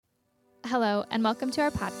Hello, and welcome to our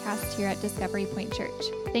podcast here at Discovery Point Church.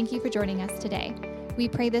 Thank you for joining us today. We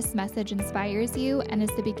pray this message inspires you and is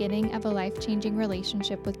the beginning of a life-changing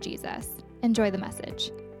relationship with Jesus. Enjoy the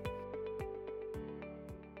message.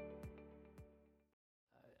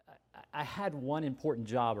 I had one important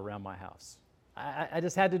job around my house. I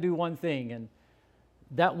just had to do one thing, and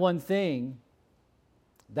that one thing,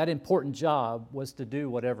 that important job, was to do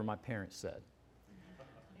whatever my parents said.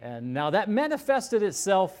 And now that manifested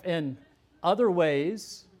itself in other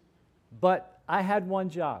ways, but I had one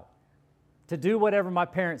job, to do whatever my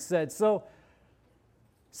parents said. So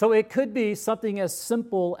it could be something as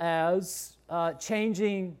simple as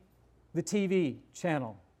changing the TV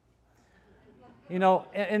channel. You know,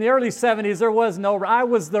 in the early 70s, there was I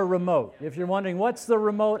was the remote. If you're wondering, what's the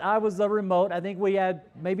remote? I was the remote. I think we had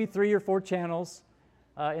maybe 3 or 4 channels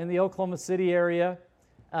in the Oklahoma City area.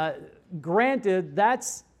 Granted,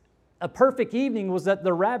 that's a perfect evening was that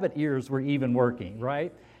the rabbit ears were even working,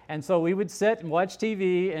 right? And so we would sit and watch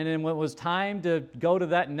TV, and then when it was time to go to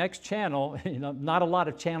that next channel, not a lot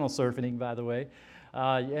of channel surfing, by the way,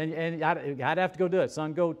 and I'd have to go do it.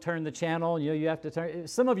 Son, go turn the channel. You have to turn.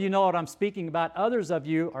 Some of you know what I'm speaking about. Others of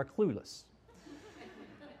you are clueless.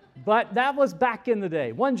 But that was back in the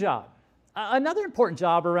day. One job. Another important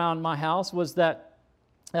job around my house was that,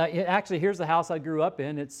 actually, here's the house I grew up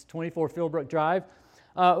in. It's 24 Philbrook Drive.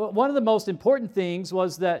 One of the most important things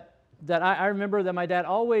was that I remember that my dad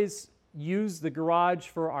always used the garage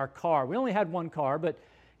for our car. We only had one car, but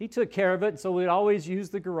he took care of it, so we'd always use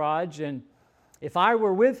the garage. And if I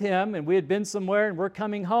were with him and we had been somewhere and we're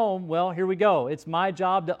coming home, well, here we go. It's my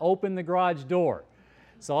job to open the garage door.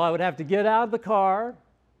 So I would have to get out of the car,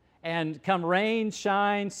 and come rain,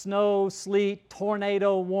 shine, snow, sleet,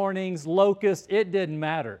 tornado warnings, locusts, it didn't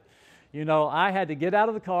matter. I had to get out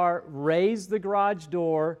of the car, raise the garage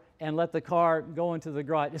door, and let the car go into the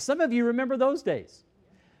garage. Some of you remember those days.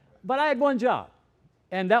 But I had one job,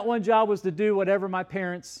 and that one job was to do whatever my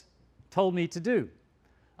parents told me to do.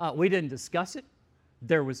 We didn't discuss it.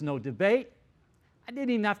 There was no debate. I didn't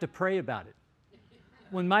even have to pray about it.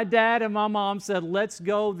 When my dad and my mom said, let's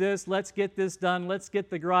go let's get this done, let's get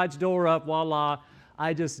the garage door up, voila,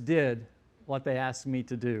 I just did what they asked me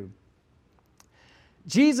to do.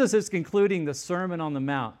 Jesus is concluding the Sermon on the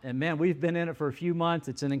Mount, and man, we've been in it for a few months.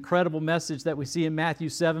 It's an incredible message that we see in Matthew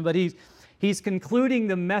 7, but he's concluding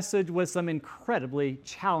the message with some incredibly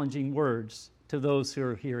challenging words to those who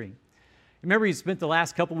are hearing. Remember, he spent the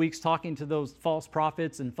last couple weeks talking to those false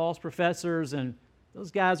prophets and false professors, and those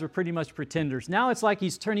guys were pretty much pretenders. Now it's like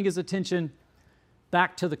he's turning his attention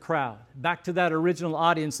back to the crowd, back to that original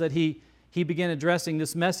audience that he began addressing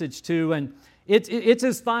this message to, and it's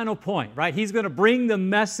his final point, right? He's going to bring the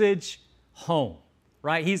message home,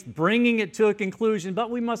 right? He's bringing it to a conclusion, but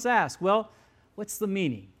we must ask, well, what's the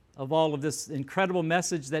meaning of all of this incredible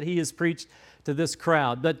message that he has preached to this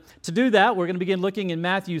crowd? But to do that, we're going to begin looking in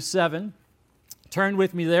Matthew 7. Turn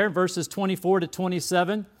with me there, verses 24 to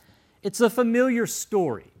 27. It's a familiar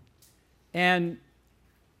story, and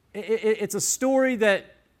it's a story that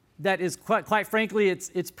is quite frankly,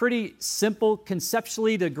 it's pretty simple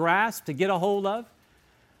conceptually to grasp, to get a hold of.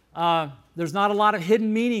 There's not a lot of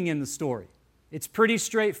hidden meaning in the story. It's pretty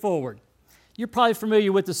straightforward. You're probably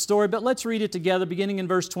familiar with the story, but let's read it together. Beginning in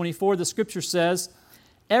verse 24, the scripture says,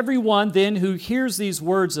 "Everyone then who hears these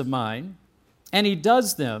words of mine, and he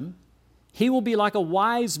does them, he will be like a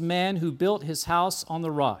wise man who built his house on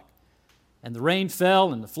the rock. And the rain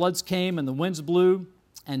fell, and the floods came, and the winds blew,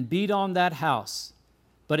 and beat on that house.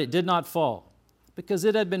 But it did not fall, because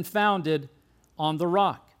it had been founded on the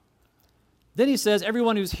rock." Then he says,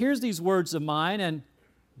 "Everyone who hears these words of mine and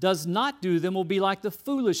does not do them will be like the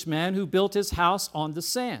foolish man who built his house on the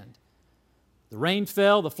sand. The rain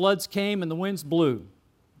fell, the floods came, and the winds blew,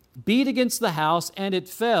 beat against the house, and it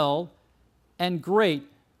fell, and great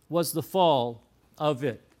was the fall of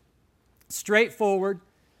it." Straightforward,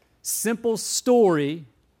 simple story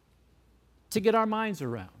to get our minds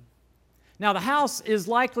around. Now, the house is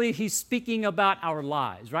likely he's speaking about our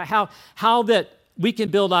lives, right? How that we can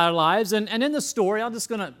build our lives. And in the story, I'm just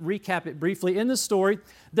going to recap it briefly. In the story,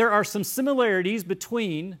 there are some similarities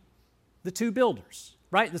between the two builders,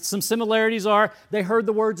 right? Some similarities are they heard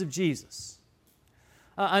the words of Jesus.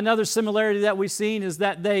 Another similarity that we've seen is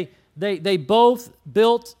that they both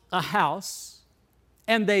built a house,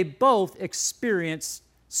 and they both experienced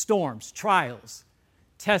storms, trials,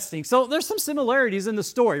 testing. So there's some similarities in the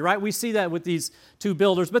story, right? We see that with these two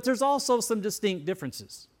builders, but there's also some distinct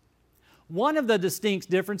differences. One of the distinct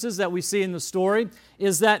differences that we see in the story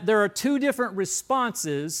is that there are two different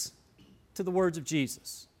responses to the words of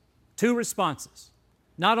Jesus. Two responses.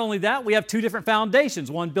 Not only that, we have two different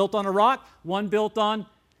foundations, one built on a rock, one built on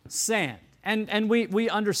sand. And we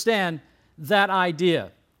understand that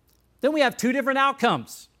idea. Then we have two different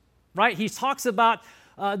outcomes, right? He talks about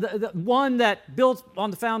the one that built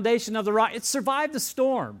on the foundation of the rock. It survived the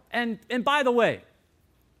storm. And by the way,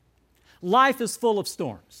 life is full of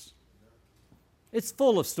storms. It's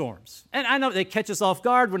full of storms. And I know they catch us off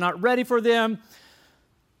guard. We're not ready for them.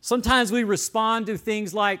 Sometimes we respond to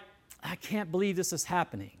things like, I can't believe this is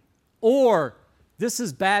happening. Or, this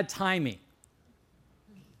is bad timing.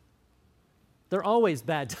 They're always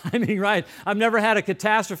bad timing, right? I've never had a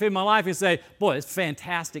catastrophe in my life and say, boy, it's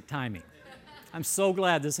fantastic timing. I'm so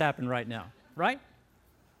glad this happened right now, right?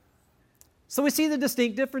 So we see the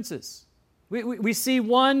distinct differences. We see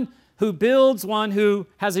one who builds, one who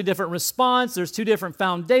has a different response. There's two different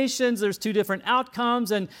foundations. There's two different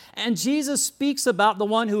outcomes. And Jesus speaks about the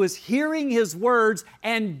one who is hearing His words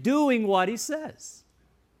and doing what He says.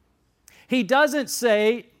 He doesn't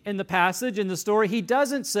say in the passage, in the story, He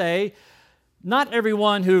doesn't say, not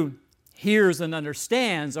everyone who hears and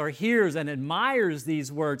understands or hears and admires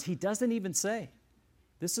these words. He doesn't even say,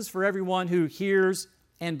 this is for everyone who hears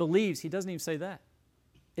and believes. He doesn't even say that.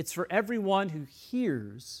 It's for everyone who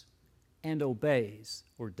hears and obeys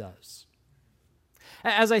or does.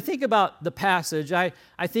 As I think about the passage, I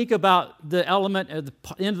think about the element at the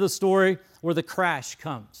end of the story where the crash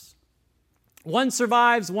comes. One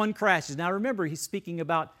survives, one crashes. Now remember, he's speaking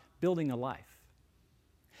about building a life.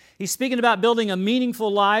 He's speaking about building a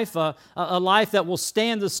meaningful life, a life that will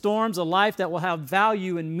stand the storms, a life that will have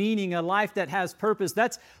value and meaning, a life that has purpose.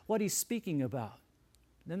 That's what he's speaking about.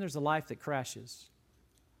 Then there's a life that crashes.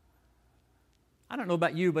 I don't know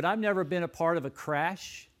about you, but I've never been a part of a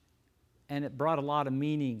crash, and it brought a lot of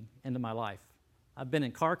meaning into my life. I've been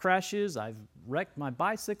in car crashes. I've wrecked my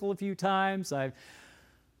bicycle a few times. I've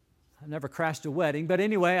never crashed a wedding, but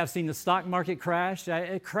anyway, I've seen the stock market crash.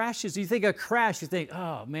 It crashes. You think of crash, you think,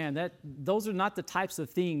 oh man, those are not the types of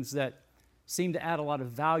things that seem to add a lot of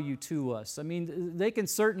value to us. I mean, they can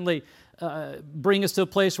certainly bring us to a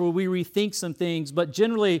place where we rethink some things, but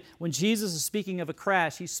generally, when Jesus is speaking of a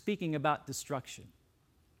crash, He's speaking about destruction.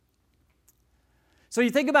 So you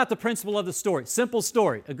think about the principle of the story. Simple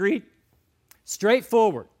story, agreed?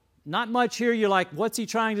 Straightforward. Not much here. You're like, what's he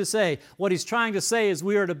trying to say? What he's trying to say is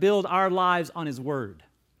we are to build our lives on His Word.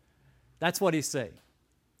 That's what he's saying.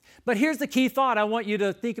 But here's the key thought I want you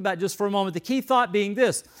to think about just for a moment. The key thought being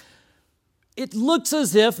this. It looks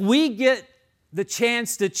as if we get the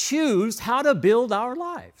chance to choose how to build our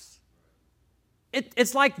lives.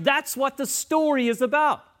 It's like that's what the story is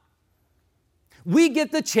about. We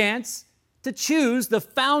get the chance to choose the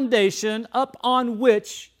foundation up on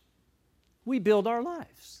which we build our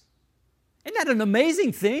lives. Isn't that an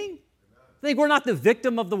amazing thing? I think we're not the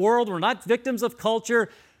victim of the world. We're not victims of culture.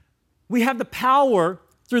 We have the power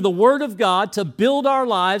through the Word of God to build our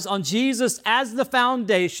lives on Jesus as the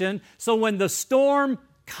foundation, so when the storm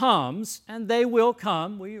comes, and they will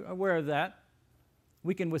come, we're aware of that,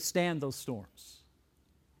 we can withstand those storms.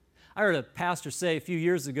 I heard a pastor say a few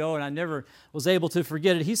years ago, and I never was able to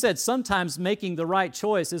forget it. He said, sometimes making the right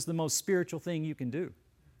choice is the most spiritual thing you can do.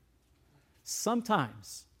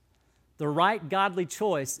 Sometimes the right godly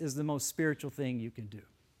choice is the most spiritual thing you can do.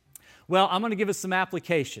 Well, I'm going to give us some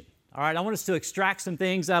application. All right, I want us to extract some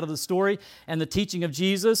things out of the story and the teaching of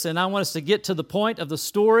Jesus, and I want us to get to the point of the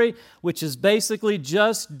story, which is basically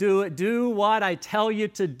just do it. Do what I tell you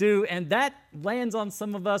to do, and that lands on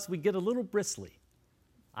some of us. We get a little bristly.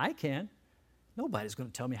 I can. Nobody's going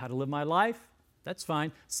to tell me how to live my life. That's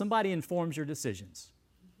fine. Somebody informs your decisions.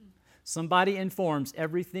 Somebody informs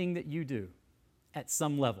everything that you do at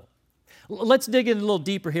some level. Let's dig in a little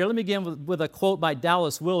deeper here. Let me begin with a quote by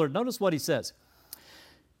Dallas Willard. Notice what he says.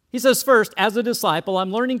 He says, first, as a disciple,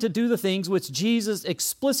 I'm learning to do the things which Jesus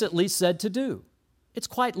explicitly said to do. It's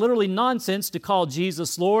quite literally nonsense to call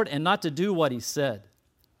Jesus Lord and not to do what He said.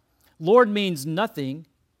 Lord means nothing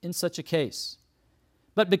in such a case.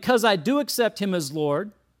 But because I do accept Him as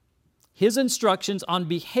Lord, His instructions on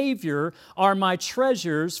behavior are my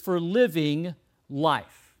treasures for living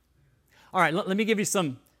life. All right, let me give you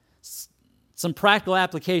some practical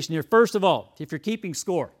application here. First of all, if you're keeping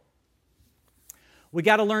score, we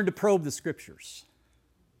got to learn to probe the Scriptures.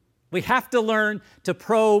 We have to learn to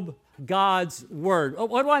probe God's Word.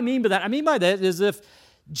 What do I mean by that? I mean by that is if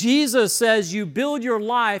Jesus says you build your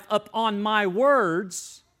life up on my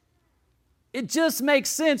words, it just makes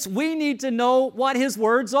sense. We need to know what His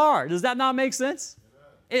words are. Does that not make sense?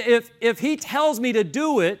 If He tells me to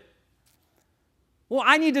do it, well,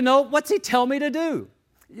 I need to know what's He tell me to do.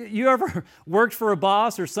 You ever worked for a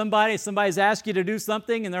boss or somebody's asked you to do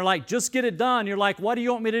something and they're like, just get it done. You're like, what do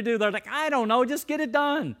you want me to do? They're like, I don't know, just get it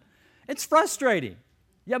done. It's frustrating.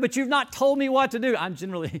 Yeah, but you've not told me what to do. I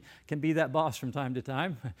generally can be that boss from time to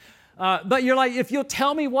time. But you're like, if you'll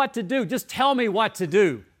tell me what to do, just tell me what to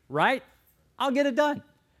do, right? I'll get it done.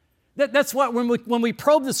 That's what, when we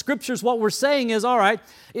probe the Scriptures, what we're saying is, all right,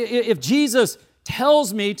 if Jesus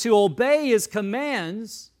tells me to obey His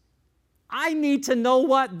commands, I need to know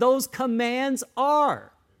what those commands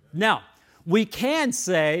are. Now, we can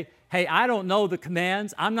say, hey, I don't know the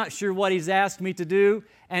commands. I'm not sure what He's asked me to do.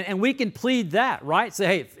 And we can plead that, right? Say,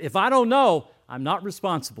 hey, if I don't know, I'm not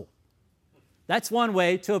responsible. That's one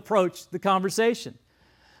way to approach the conversation.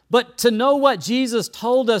 But to know what Jesus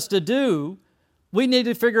told us to do, we need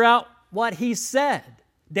to figure out what He said.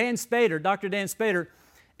 Dr. Dan Spader,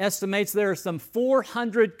 estimates there are some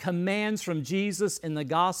 400 commands from Jesus in the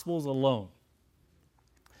Gospels alone.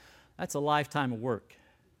 That's a lifetime of work.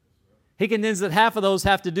 He contends that half of those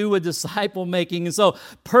have to do with disciple making. And so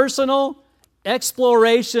personal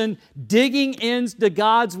exploration, digging into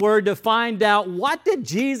God's Word to find out what did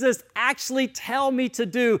Jesus actually tell me to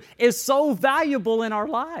do is so valuable in our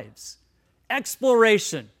lives.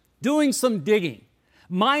 Exploration, doing some digging,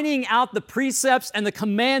 mining out the precepts and the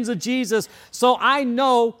commands of Jesus so I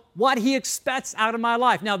know what He expects out of my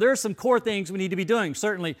life. Now, there are some core things we need to be doing,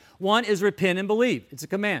 certainly. One is repent and believe. It's a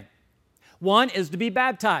command. One is to be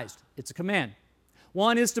baptized. It's a command.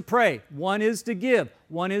 One is to pray. One is to give.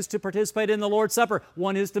 One is to participate in the Lord's Supper.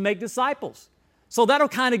 One is to make disciples. So that'll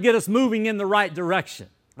kind of get us moving in the right direction,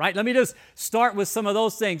 right? Let me just start with some of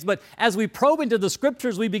those things. But as we probe into the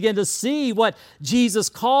Scriptures, we begin to see what Jesus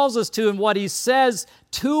calls us to and what He says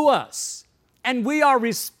to us. And we are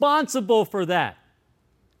responsible for that.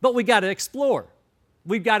 But we got to explore.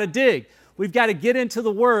 We've got to dig. We've got to get into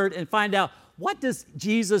the Word and find out, what does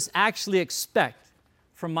Jesus actually expect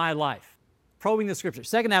from my life? Probing the Scripture.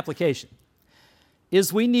 Second application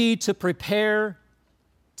is we need to prepare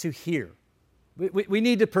to hear. We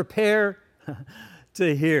need to prepare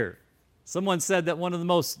to hear. Someone said that one of the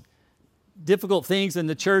most difficult things in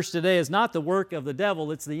the church today is not the work of the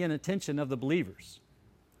devil, it's the inattention of the believers.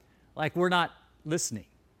 Like we're not listening.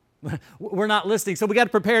 We're not listening, so we got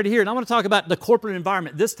to prepare to hear. And I want to talk about the corporate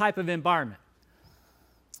environment, this type of environment.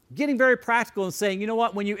 Getting very practical and saying, you know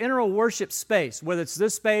what, when you enter a worship space, whether it's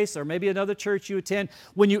this space or maybe another church you attend,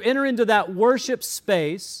 when you enter into that worship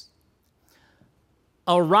space,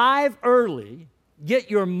 arrive early,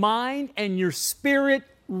 get your mind and your spirit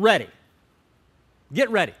ready. Get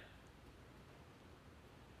ready.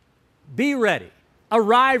 Be ready.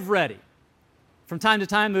 Arrive ready. From time to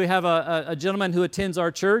time, we have a gentleman who attends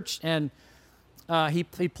our church, and he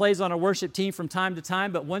plays on a worship team from time to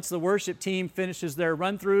time, but once the worship team finishes their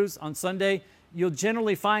run-throughs on Sunday, you'll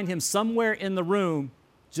generally find him somewhere in the room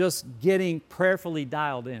just getting prayerfully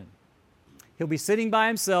dialed in. He'll be sitting by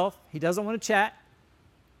himself. He doesn't want to chat.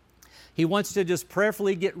 He wants to just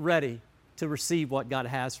prayerfully get ready to receive what God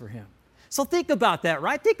has for him. So think about that,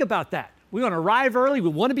 right? Think about that. We want to arrive early. We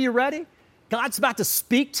want to be ready. God's about to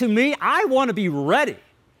speak to me. I want to be ready.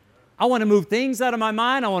 I want to move things out of my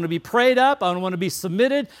mind. I want to be prayed up. I want to be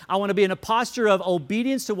submitted. I want to be in a posture of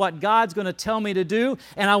obedience to what God's going to tell me to do.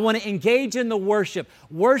 And I want to engage in the worship.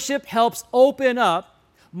 Worship helps open up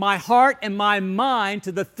my heart and my mind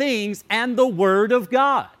to the things and the Word of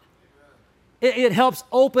God. It helps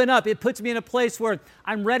open up. It puts me in a place where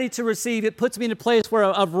I'm ready to receive. It puts me in a place where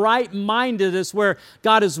of right-mindedness, where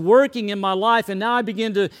God is working in my life. And now I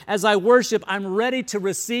begin to, as I worship, I'm ready to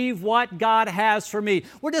receive what God has for me.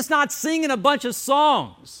 We're just not singing a bunch of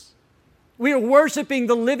songs. We are worshiping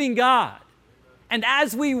the living God. And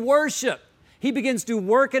as we worship, He begins to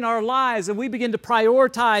work in our lives, and we begin to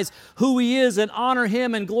prioritize who He is and honor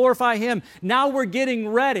Him and glorify Him. Now we're getting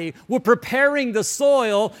ready. We're preparing the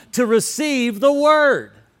soil to receive the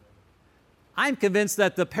Word. I'm convinced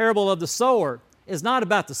that the parable of the sower is not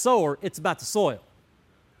about the sower, it's about the soil.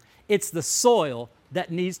 It's the soil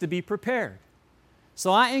that needs to be prepared.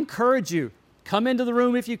 So I encourage you, come into the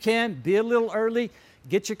room if you can, be a little early,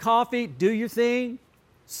 get your coffee, do your thing,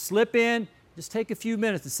 slip in, just take a few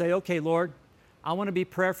minutes and say, okay, Lord, I want to be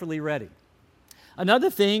prayerfully ready. Another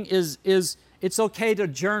thing is it's okay to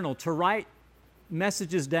journal, to write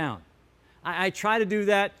messages down. I try to do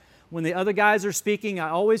that when the other guys are speaking. I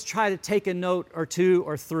always try to take a note or two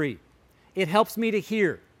or three. It helps me to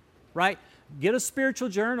hear, right? Get a spiritual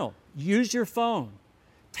journal. Use your phone.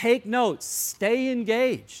 Take notes. Stay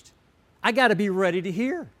engaged. I got to be ready to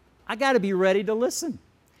hear. I got to be ready to listen.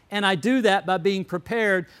 And I do that by being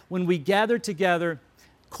prepared when we gather together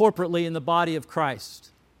corporately in the body of Christ.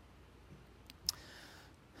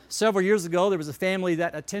 Several years ago, there was a family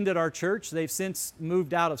that attended our church. They've since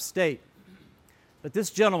moved out of state. But this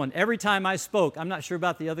gentleman, every time I spoke, I'm not sure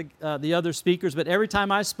about the other speakers, but every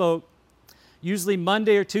time I spoke, usually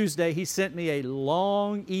Monday or Tuesday, he sent me a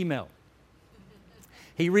long email.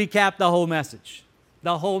 He recapped the whole message.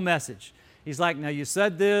 The whole message. He's like, now you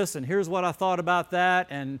said this, and here's what I thought about that,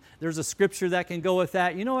 and there's a scripture that can go with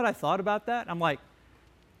that. You know what I thought about that? I'm like,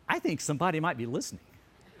 I think somebody might be listening.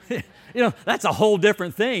 That's a whole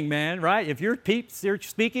different thing, man, right? If you're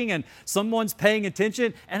speaking and someone's paying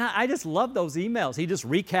attention, and I just love those emails. He just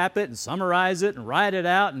recap it and summarize it and write it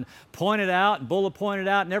out and point it out and bullet point it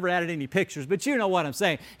out, never added any pictures, but you know what I'm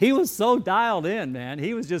saying. He was so dialed in, man.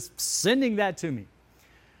 He was just sending that to me.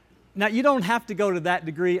 Now, you don't have to go to that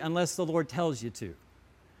degree unless the Lord tells you to,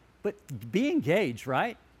 but be engaged,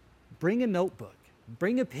 right? Bring a notebook,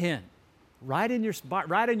 bring a pen. Write in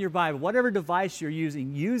your Bible, whatever device you're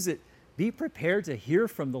using, use it. Be prepared to hear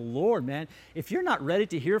from the Lord, man. If you're not ready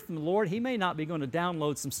to hear from the Lord, He may not be going to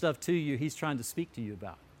download some stuff to you He's trying to speak to you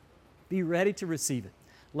about. Be ready to receive it.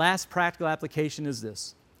 Last practical application is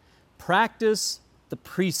this. Practice the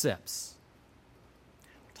precepts.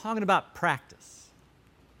 We're talking about practice.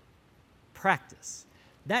 Practice.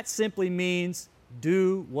 That simply means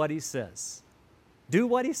do what He says. Do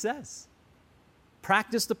what He says.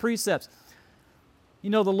 Practice the precepts. You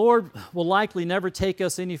know, the Lord will likely never take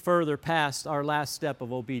us any further past our last step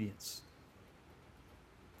of obedience.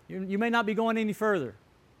 You may not be going any further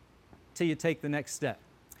till you take the next step.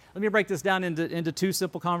 Let me break this down into two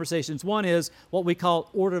simple conversations. One is what we call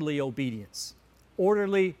orderly obedience.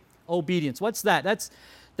 Orderly obedience. What's that?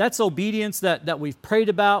 That's obedience that we've prayed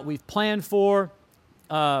about, we've planned for.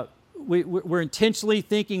 We're intentionally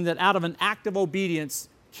thinking that out of an act of obedience,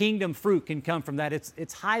 kingdom fruit can come from that.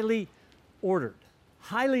 It's highly ordered,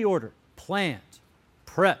 planned,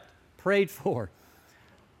 prepped, prayed for,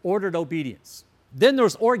 ordered obedience. Then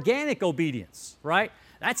there's organic obedience, right?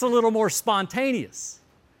 That's a little more spontaneous.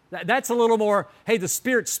 That's a little more, hey, the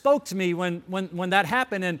Spirit spoke to me when that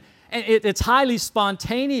happened, and it's highly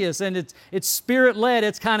spontaneous, and it's Spirit-led.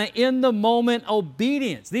 It's kind of in-the-moment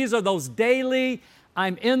obedience. These are those daily,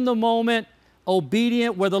 I'm in the moment,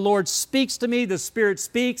 obedient, where the Lord speaks to me, the Spirit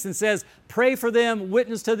speaks and says, pray for them,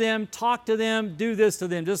 witness to them, talk to them, do this to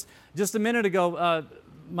them. Just a minute ago,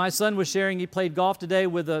 my son was sharing, he played golf today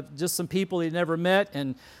with just some people he'd never met,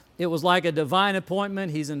 and it was like a divine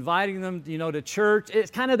appointment. He's inviting them, to church.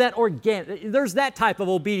 It's kind of that organic. There's that type of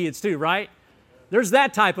obedience too, right? There's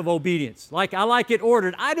that type of obedience. Like, I like it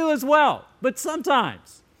ordered. I do as well, but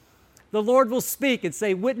sometimes the Lord will speak and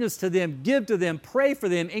say, witness to them, give to them, pray for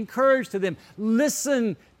them, encourage to them,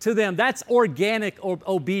 listen to them. That's organic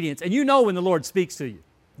obedience. And you know when the Lord speaks to you.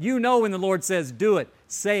 You know when the Lord says, do it,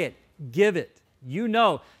 say it, give it. You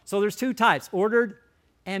know. So there's two types, ordered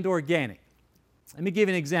and organic. Let me give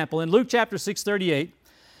you an example. In Luke chapter 6:38,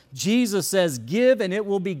 Jesus says, give and it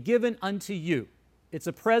will be given unto you. It's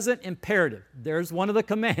a present imperative. There's one of the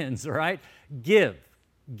commands, all right? Give.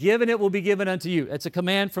 Give and it will be given unto you. It's a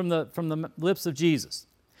command from the lips of Jesus.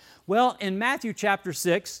 Well, in Matthew chapter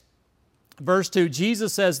 6, verse 2,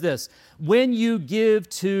 Jesus says this, when you give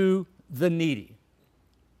to the needy.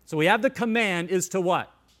 So we have the command is to what?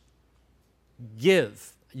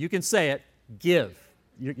 Give. You can say it, give.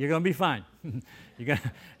 You're going to be fine. You're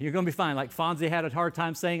going to be fine. Like Fonzie had a hard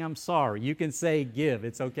time saying, I'm sorry. You can say give.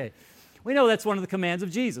 It's okay. We know that's one of the commands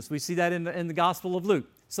of Jesus. We see that in the Gospel of Luke.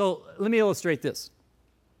 So let me illustrate this.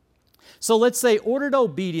 So let's say ordered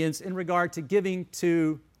obedience in regard to giving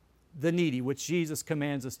to the needy, which Jesus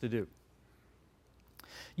commands us to do.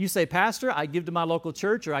 You say, Pastor, I give to my local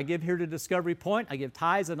church, or I give here to Discovery Point. I give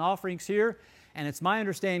tithes and offerings here. And it's my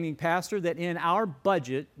understanding, Pastor, that in our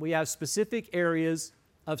budget, we have specific areas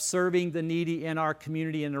of serving the needy in our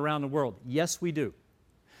community and around the world. Yes, we do.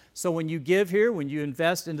 So when you give here, when you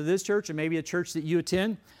invest into this church, or maybe a church that you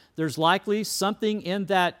attend, there's likely something in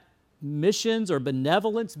that missions or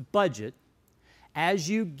benevolence budget. As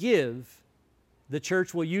you give, the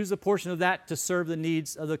church will use a portion of that to serve the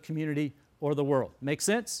needs of the community or the world. Make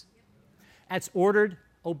sense? That's ordered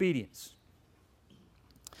obedience.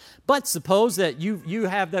 But suppose that you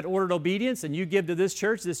have that ordered obedience and you give to this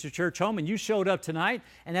is your church home, and you showed up tonight,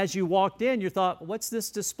 and as you walked in, you thought, what's this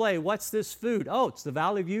display? What's this food? Oh, it's the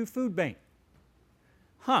Valley View Food Bank.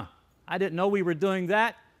 I didn't know we were doing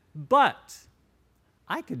that, but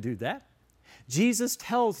I could do that. Jesus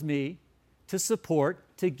tells me to support,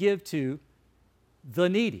 to give to the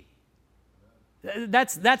needy.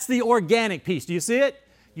 That's the organic piece. Do you see it?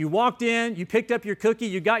 You walked in, you picked up your cookie,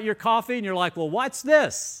 you got your coffee, and you're like, well, what's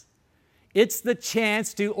this? It's the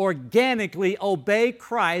chance to organically obey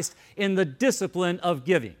Christ in the discipline of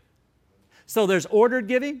giving. So there's ordered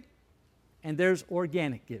giving and there's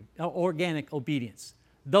organic obedience.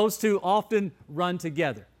 Those two often run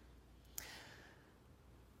together.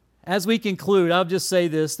 As we conclude, I'll just say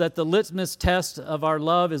this, that the litmus test of our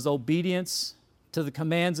love is obedience to the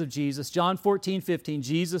commands of Jesus. John 14:15,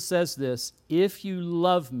 Jesus says this, "If you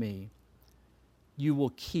love me, you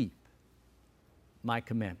will keep my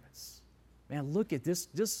commandments." Man, look at this.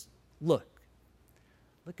 Just look.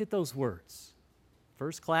 Look at those words.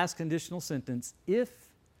 First class conditional sentence. If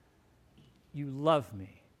you love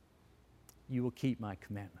me, you will keep my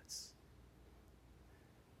commandments.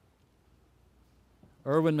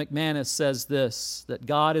 Erwin McManus says this, that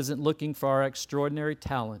God isn't looking for our extraordinary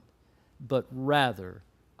talent, but rather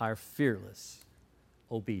our fearless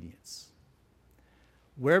obedience.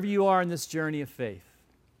 Wherever you are in this journey of faith,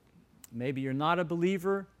 maybe you're not a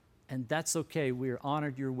believer, and that's okay. We are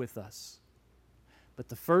honored you're with us. But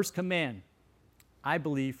the first command, I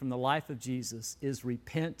believe, from the life of Jesus is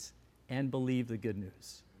repent and believe the good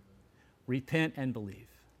news. Repent and believe.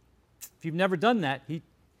 If you've never done that, He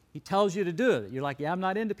tells you to do it. You're like, yeah, I'm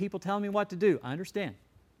not into people telling me what to do. I understand.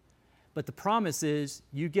 But the promise is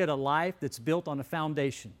you get a life that's built on a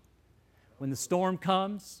foundation. When the storm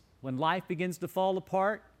comes, when life begins to fall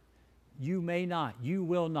apart, you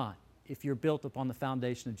will not, if you're built upon the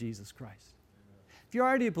foundation of Jesus Christ. If you're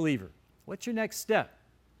already a believer, what's your next step?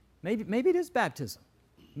 Maybe it is baptism.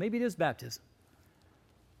 Maybe it is baptism.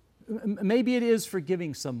 Maybe it is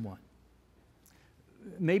forgiving someone.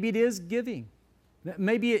 Maybe it is giving.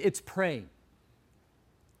 Maybe it's praying.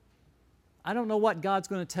 I don't know what God's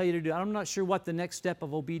going to tell you to do. I'm not sure what the next step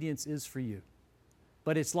of obedience is for you.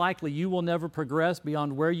 But it's likely you will never progress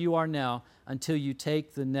beyond where you are now until you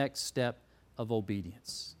take the next step of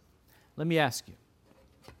obedience. Let me ask you,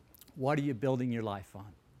 what are you building your life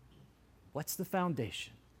on? What's the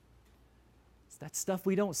foundation? It's that stuff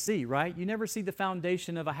we don't see, right? You never see the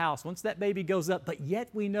foundation of a house once that baby goes up, but yet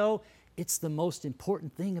we know it's the most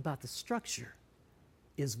important thing about the structure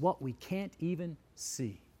is what we can't even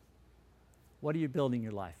see. What are you building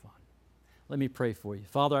your life on? Let me pray for you.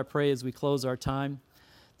 Father, I pray as we close our time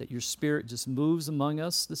that your Spirit just moves among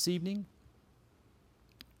us this evening,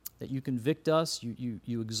 that you convict us,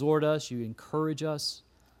 you exhort us, you encourage us.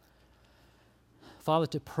 Father,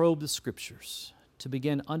 to probe the Scriptures, to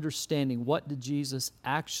begin understanding what did Jesus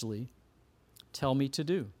actually tell me to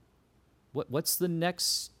do? What's the next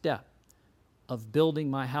step of building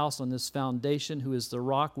my house on this foundation, who is the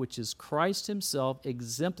rock, which is Christ Himself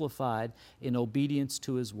exemplified in obedience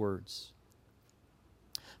to His words?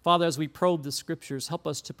 Father, as we probe the Scriptures, help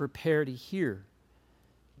us to prepare to hear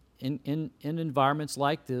in environments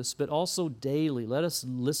like this, but also daily. Let us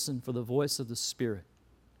listen for the voice of the Spirit.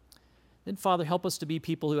 Then, Father, help us to be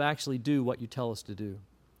people who actually do what you tell us to do.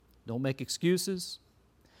 Don't make excuses.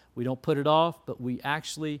 We don't put it off, but we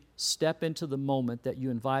actually step into the moment that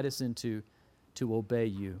you invite us into to obey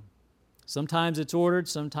you. Sometimes it's ordered,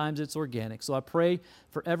 sometimes it's organic. So I pray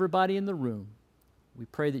for everybody in the room. We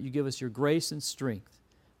pray that you give us your grace and strength.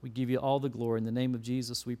 We give you all the glory. In the name of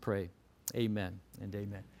Jesus we pray. Amen and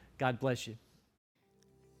amen. God bless you.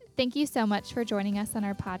 Thank you so much for joining us on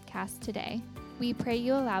our podcast today. We pray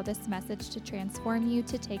you allow this message to transform you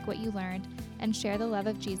to take what you learned and share the love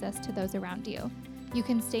of Jesus to those around you. You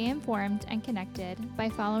can stay informed and connected by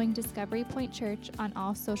following Discovery Point Church on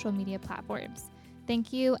all social media platforms.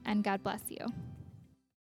 Thank you, and God bless you.